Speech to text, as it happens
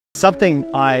Something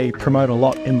I promote a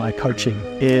lot in my coaching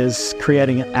is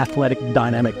creating an athletic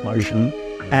dynamic motion.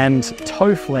 And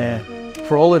toe flare,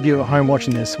 for all of you at home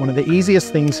watching this, one of the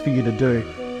easiest things for you to do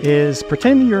is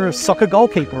pretend you're a soccer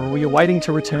goalkeeper or you're waiting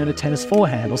to return a tennis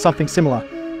forehand or something similar.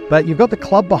 But you've got the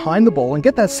club behind the ball and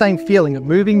get that same feeling of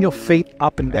moving your feet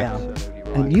up and down.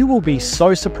 And you will be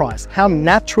so surprised how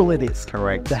natural it is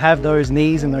to have those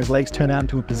knees and those legs turn out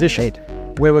into a position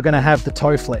where we're going to have the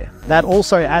toe flare. That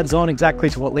also adds on exactly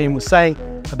to what Liam was saying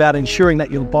about ensuring that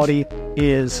your body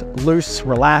is loose,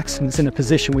 relaxed, and it's in a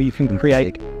position where you can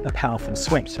create a powerful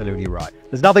swing. Absolutely right.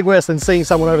 There's nothing worse than seeing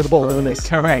someone over the ball doing this.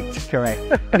 Correct.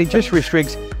 And it just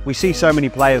restricts, we see so many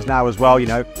players now as well, you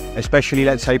know, especially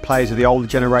let's say players of the older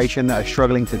generation that are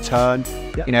struggling to turn,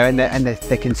 you know, and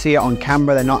they can see it on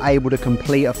camera, they're not able to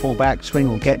complete a full backswing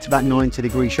or get to that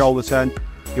 90-degree shoulder turn.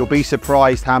 You'll be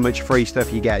surprised how much free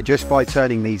stuff you get just by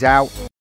turning these out.